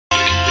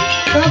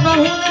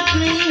कबहू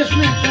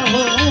कृष्ण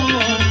कहो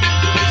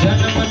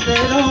जन्म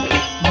तेरो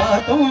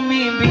बातों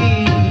में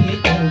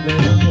बीत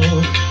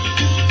गयो,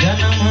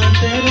 जन्म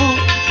तेरो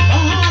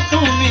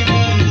बातों में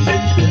बीत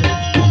गयो।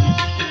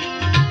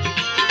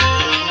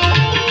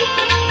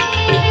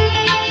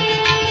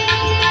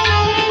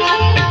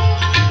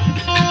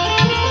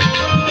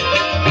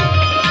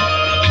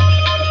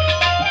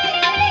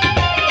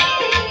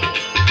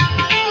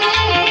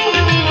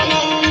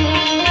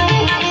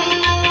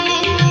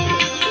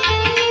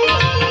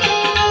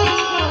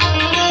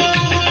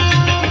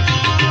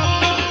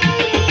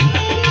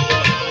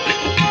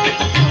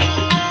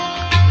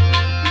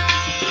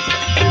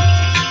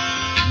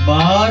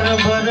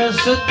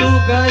 बरस तू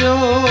गयो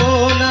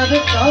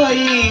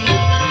लड़काई,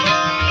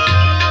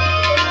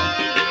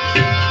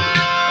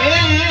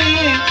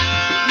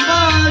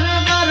 बार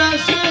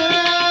बरस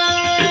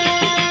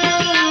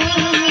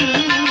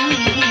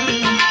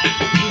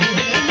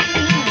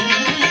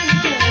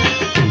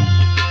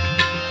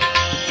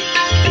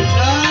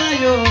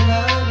गायो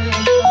लड़काई,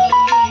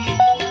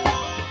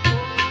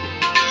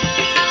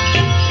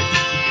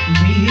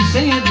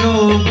 बीसे जो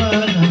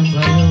बन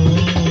भयो,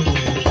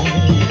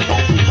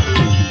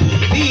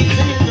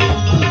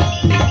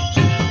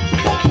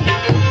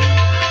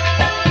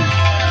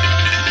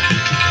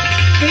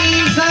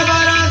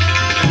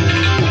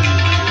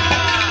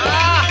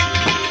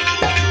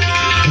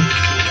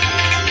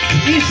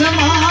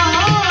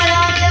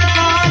 माया के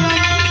कारण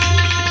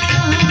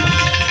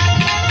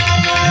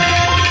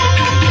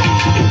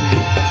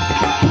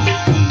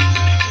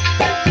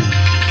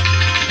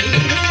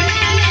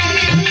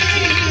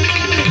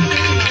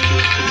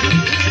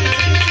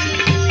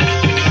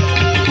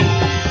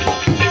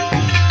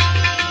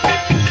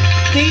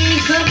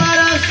तीस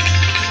बरस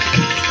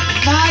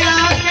माया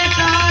के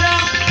कारण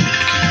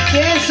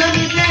देश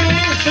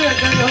विदेश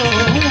गयो,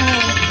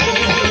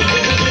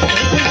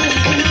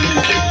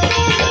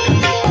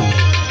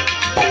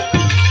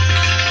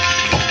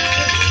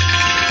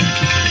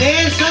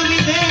 देश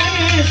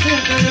विदेश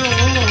करो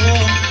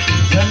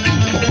जन्म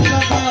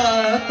तेरा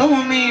बातों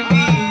में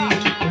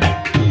बीत,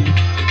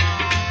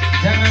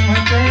 जन्म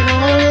तेरो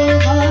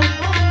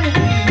बातों में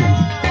बीत।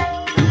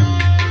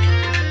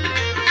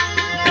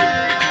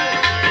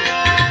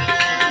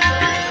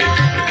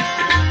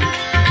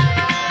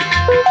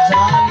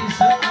 40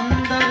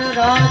 अंदर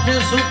राज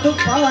सुख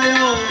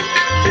पायो,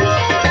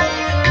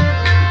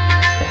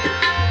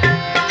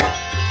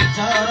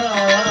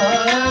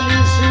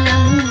 40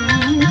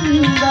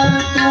 अंदर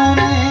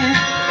तूने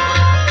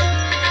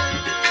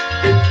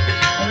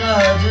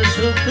राज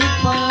सुख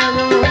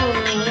पायो,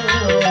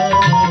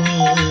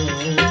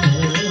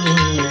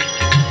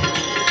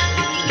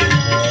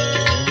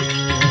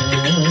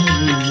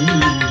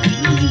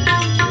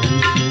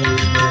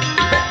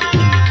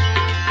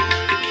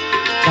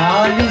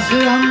 40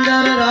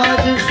 अंदर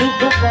राज सुख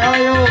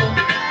पायो,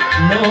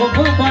 लोभ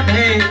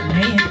बढ़े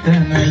नीत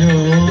नयो,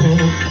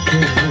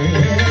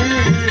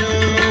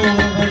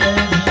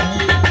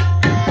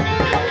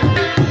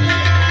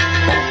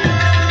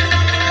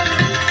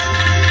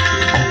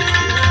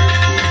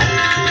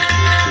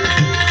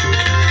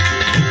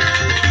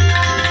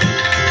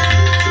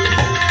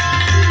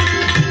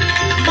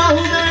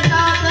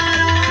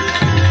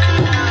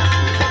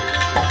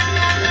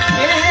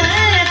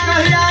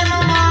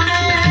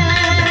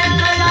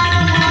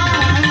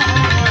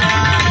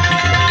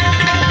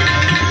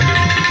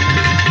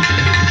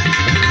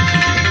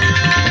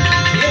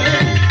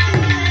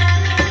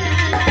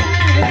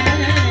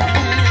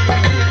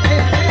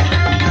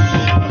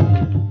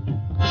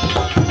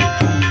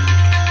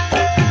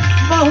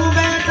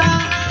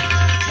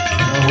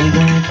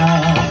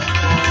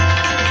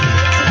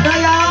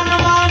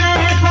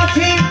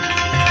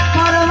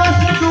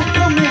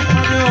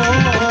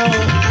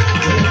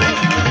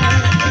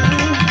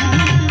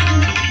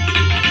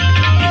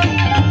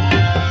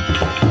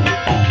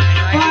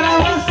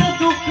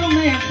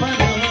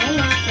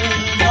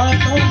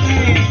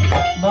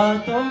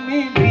 बातों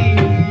में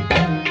बीत,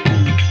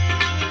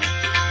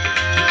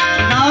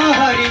 ना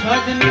हरि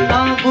भजन ना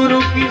गुरु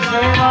की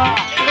सेवा,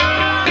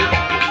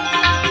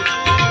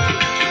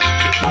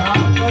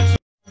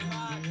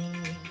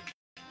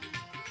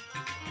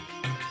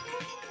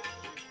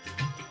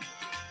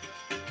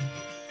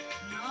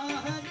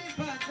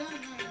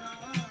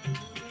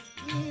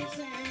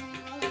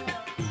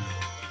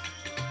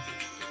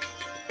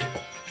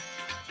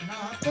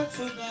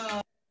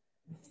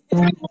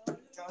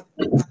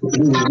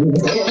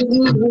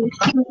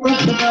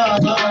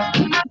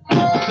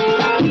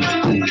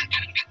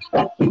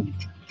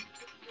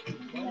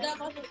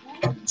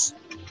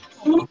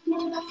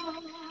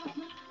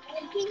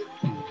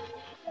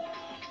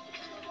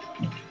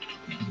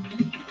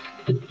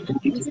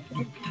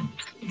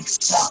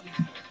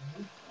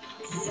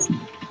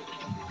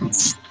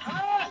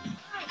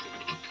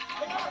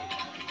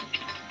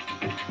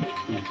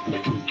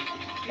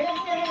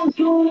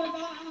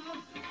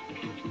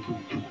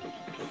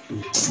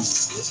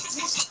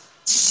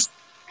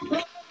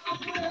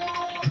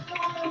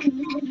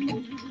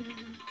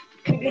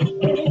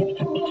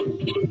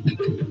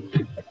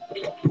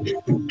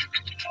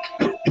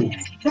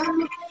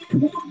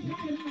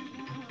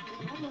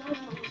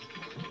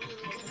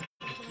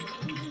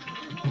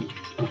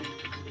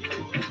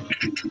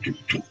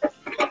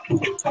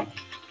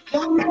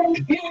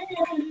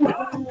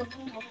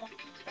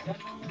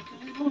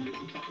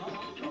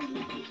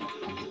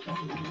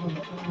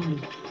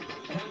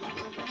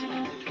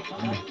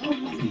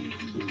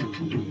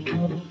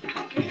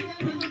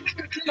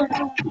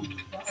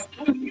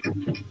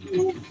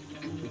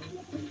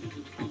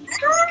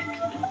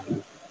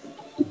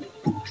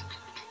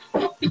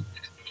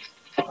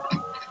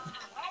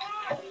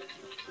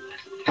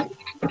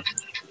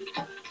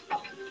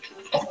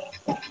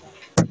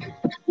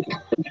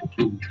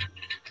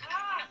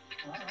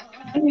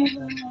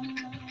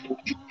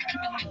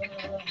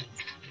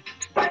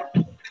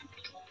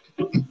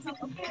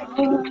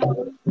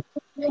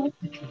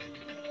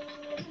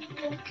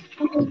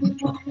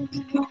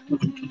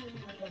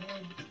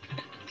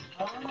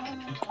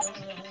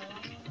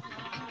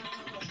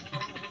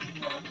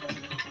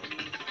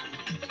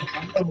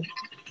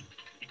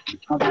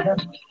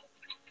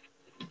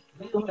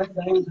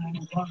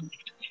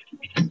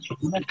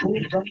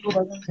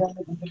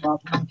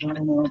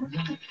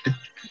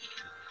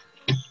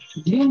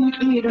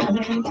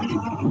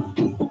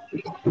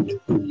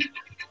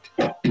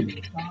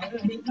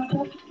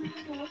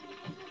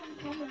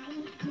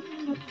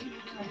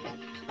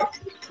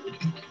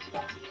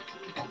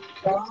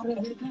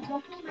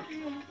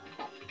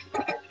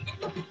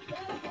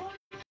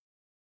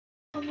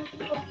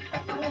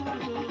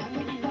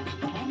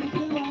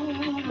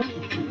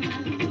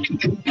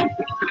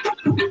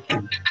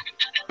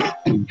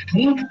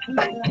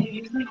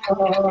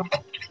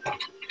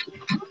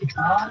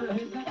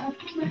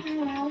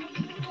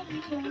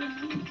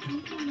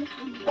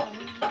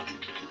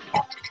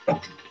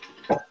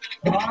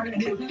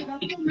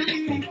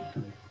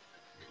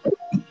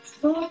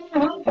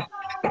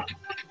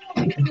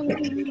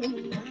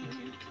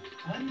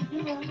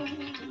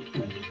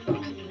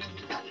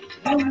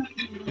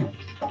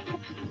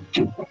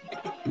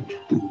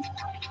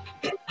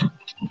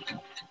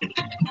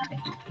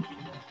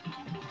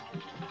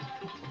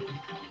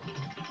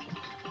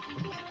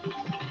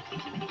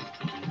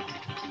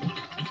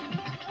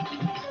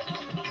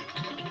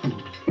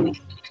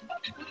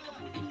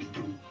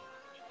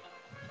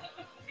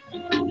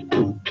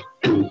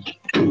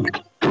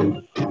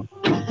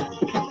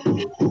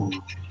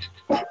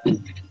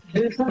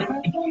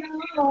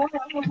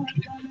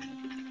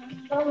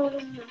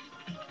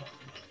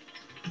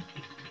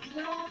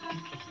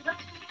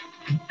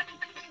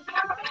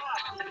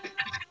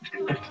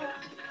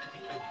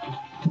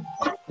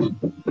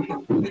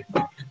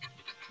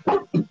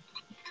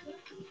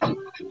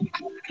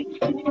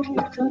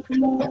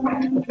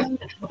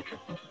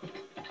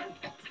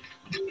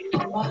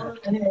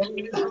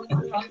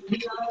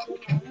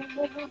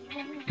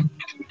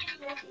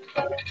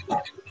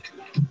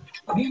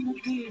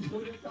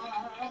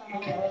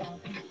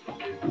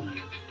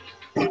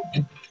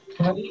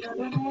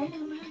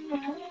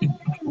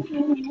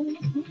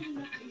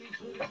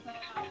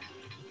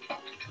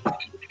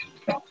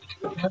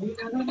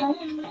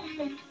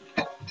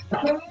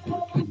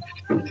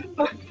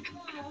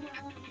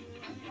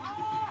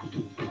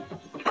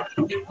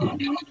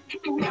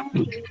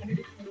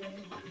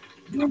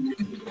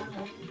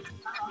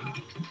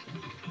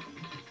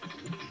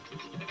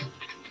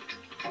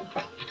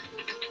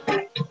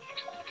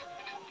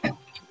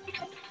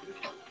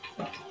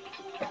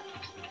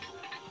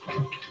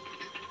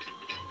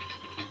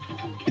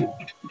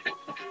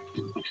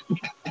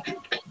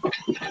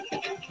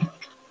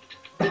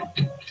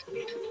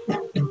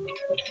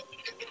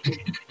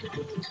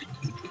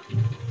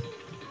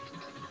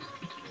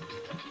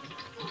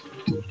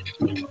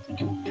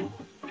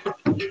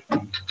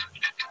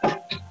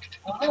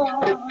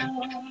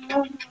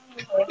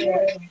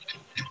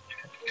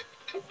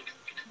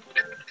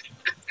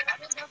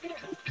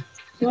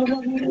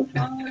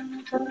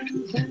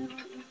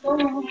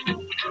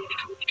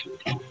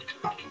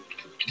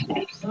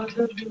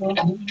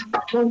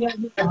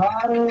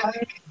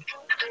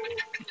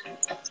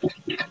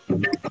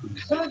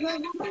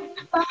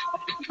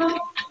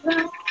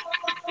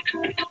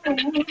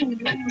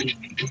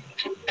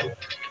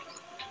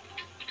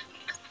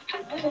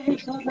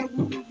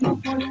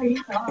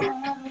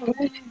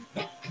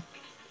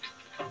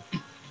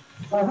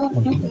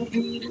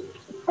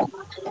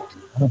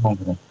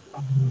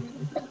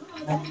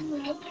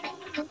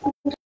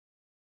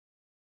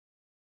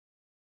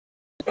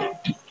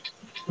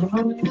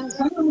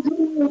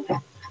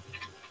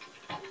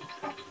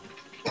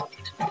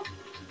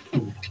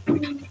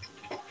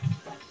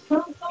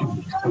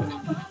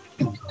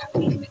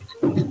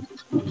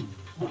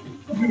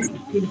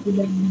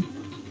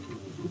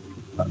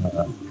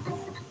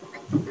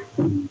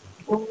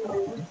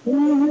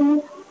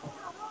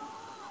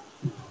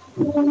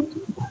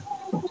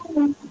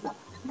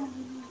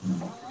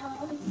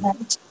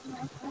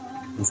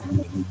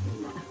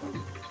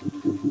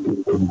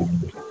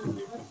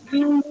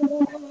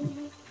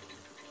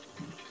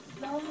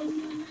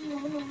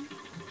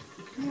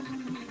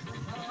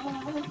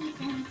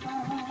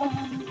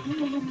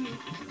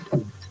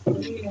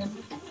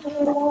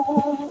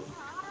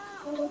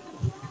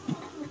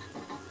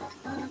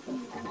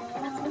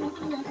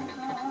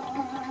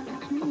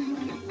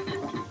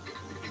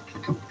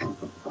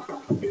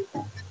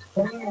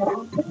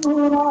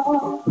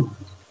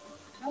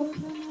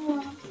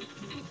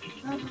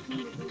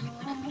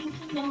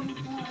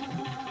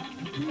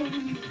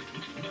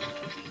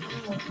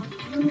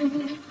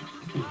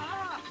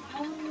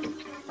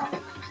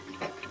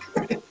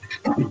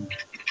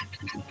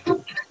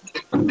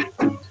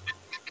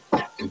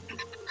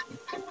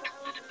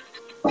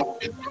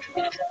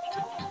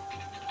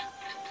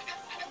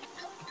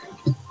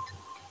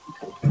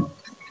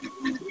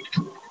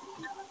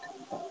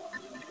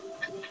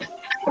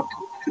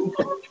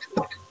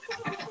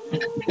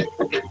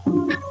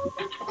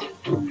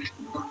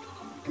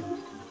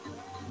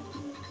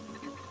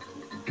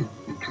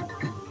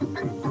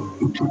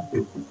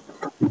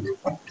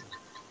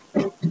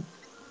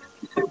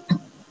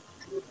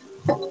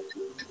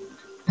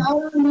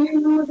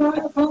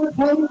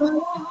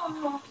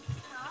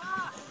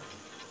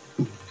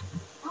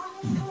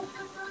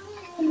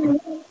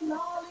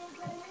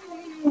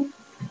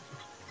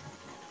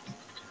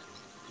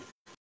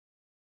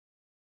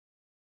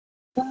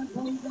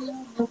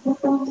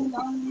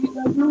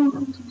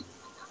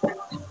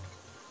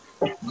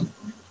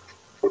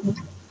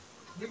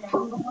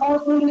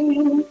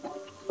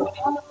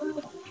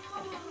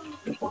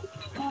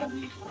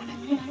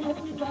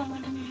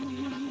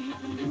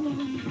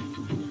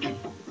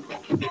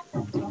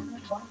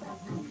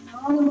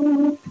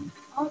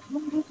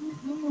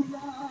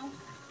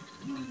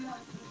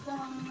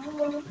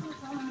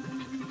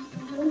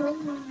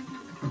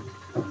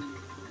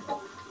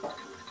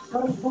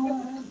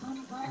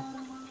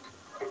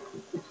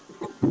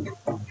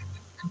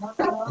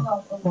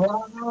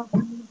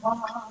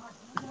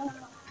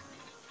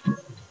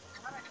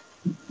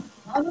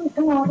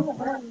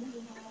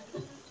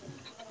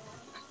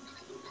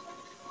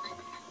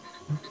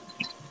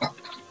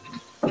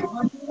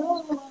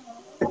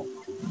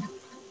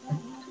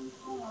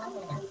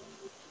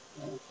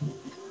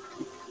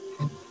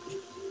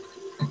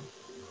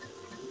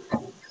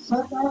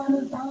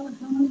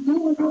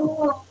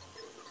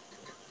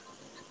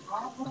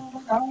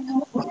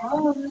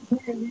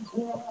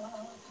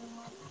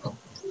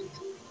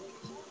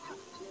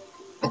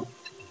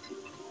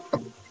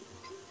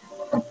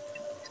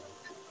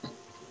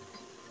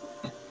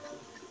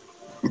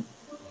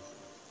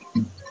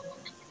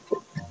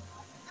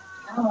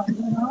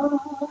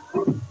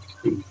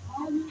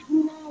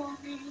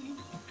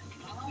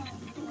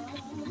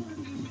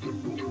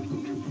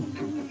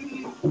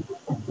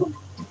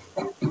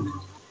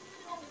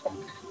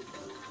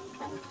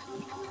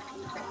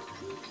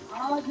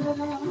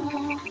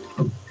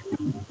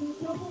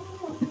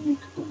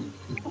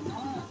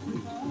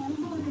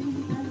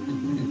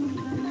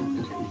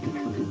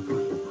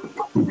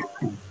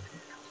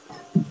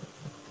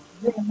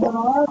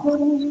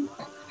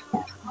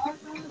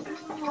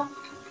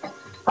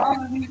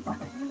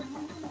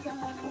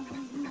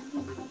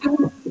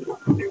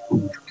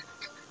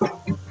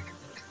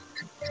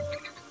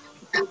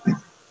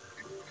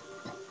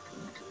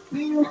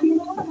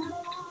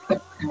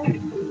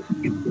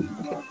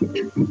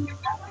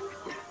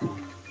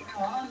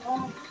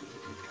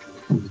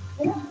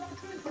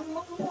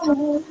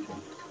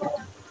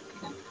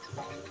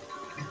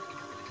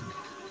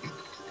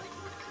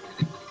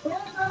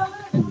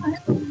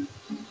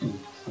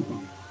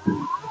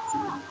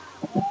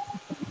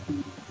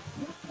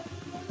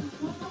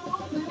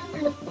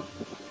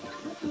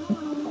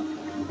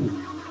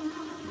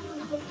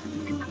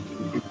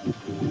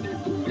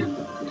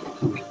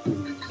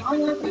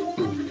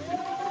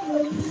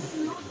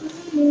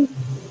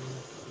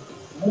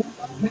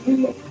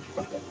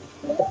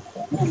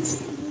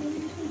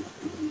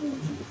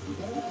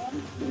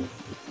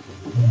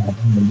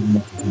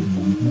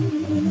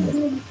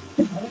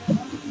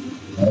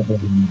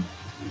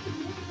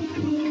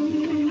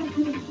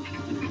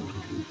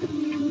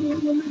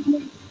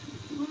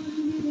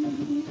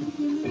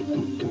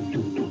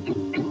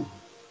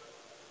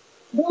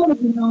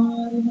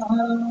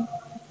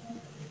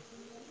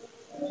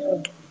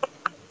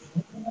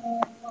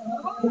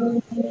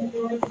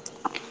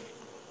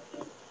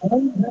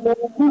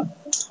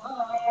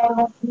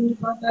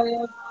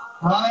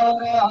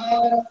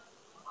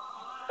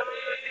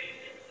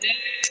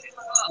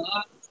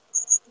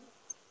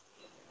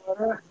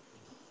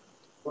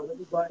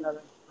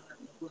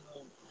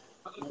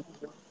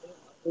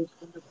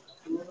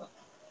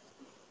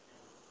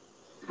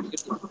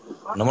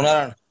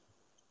 નમોનારાયણ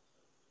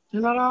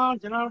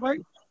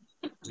જનારાભાઈ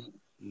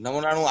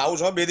નમોનારાયણ આવું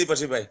છો બે દી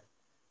પછી ભાઈ.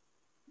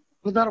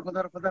 પધારો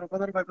પધારો પધારો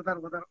પધારો ભાઈ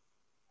પધારો પધારો.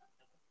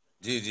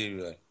 જી જી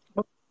ભાઈ.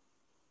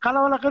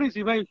 કાલાવાલા કરી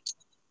છે ભાઈ.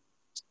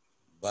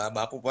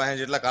 બાપુ પાસે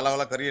જેટલા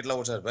કાલાવાલા કરીએ એટલા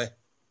ઓછા ભાઈ.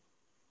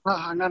 હા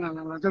હા ના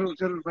ના ના જરૂર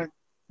જરૂર ભાઈ.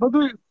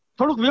 બધું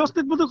થોડુંક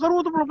વ્યવસ્થિત બધું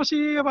કરવું હતું પણ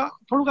પછી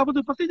થોડુંક આ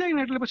બધું પતી જાય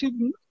ને એટલે પછી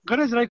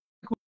ઘરે જ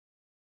રાખ્યું.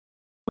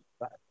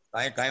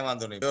 કાંઈ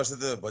વાંધો નહીં.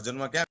 વ્યવસ્થિત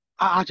ભજનમાં ક્યાં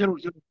હા જરૂર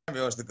જરૂર.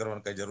 વ્યવસ્થિત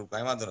કરવાનું કઈ જરૂર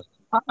કાંઈ વાંધો નથી.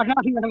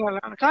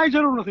 કાંઈ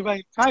જરૂર નથી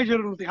ભાઈ, કાંઈ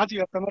જરૂર નથી. સાચી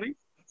વાત તમારી.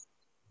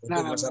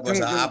 ના ના બસ ના બસ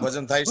જરૂર આ જરૂર.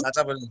 ભજન થાય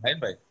સાચા ભજન થાય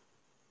ને ભાઈ.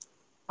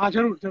 હા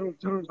જરૂર જરૂર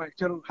જરૂર ભાઈ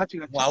જરૂર. સાચી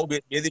વાત હું છે. આવું બે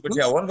દી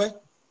પછી આવો ને ભાઈ.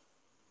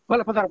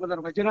 ભલે પધારો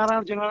પધારો ભાઈ.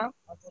 જનારાયણ જનારાયણ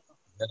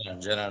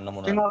જય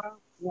નમોનારાયણ. જનારાયણ.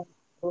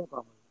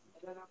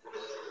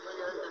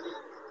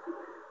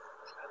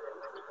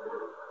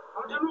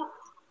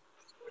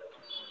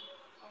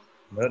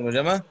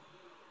 મજામાં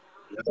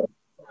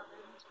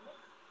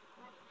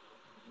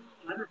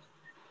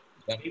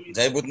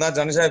જય ભૂતનાથ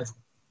જાની સાહેબ.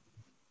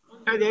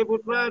 જય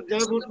ભૂતનાથ જય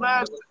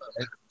ભૂતનાથ.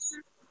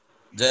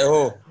 જય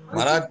હો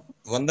મહારાજ.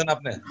 વંદન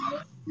આપને.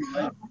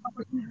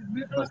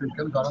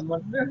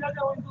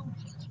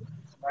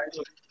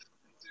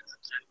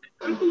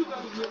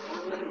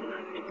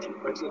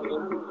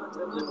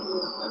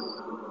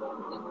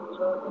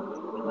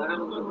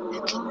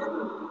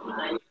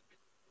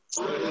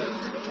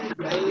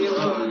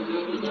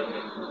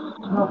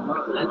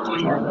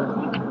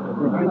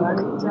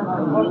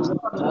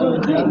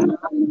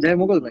 જય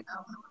મુગલભાઈ.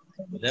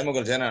 જય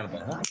મોગલ જય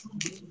નારાયણભાઈ. હા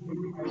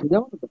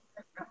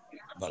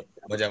ભલે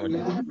મજા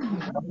મજા.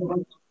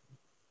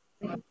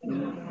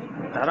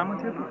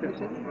 તારામાંથી હતું કે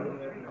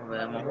હવે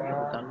આમાં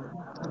ચાલુ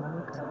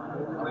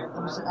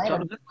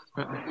ચાલુ કર.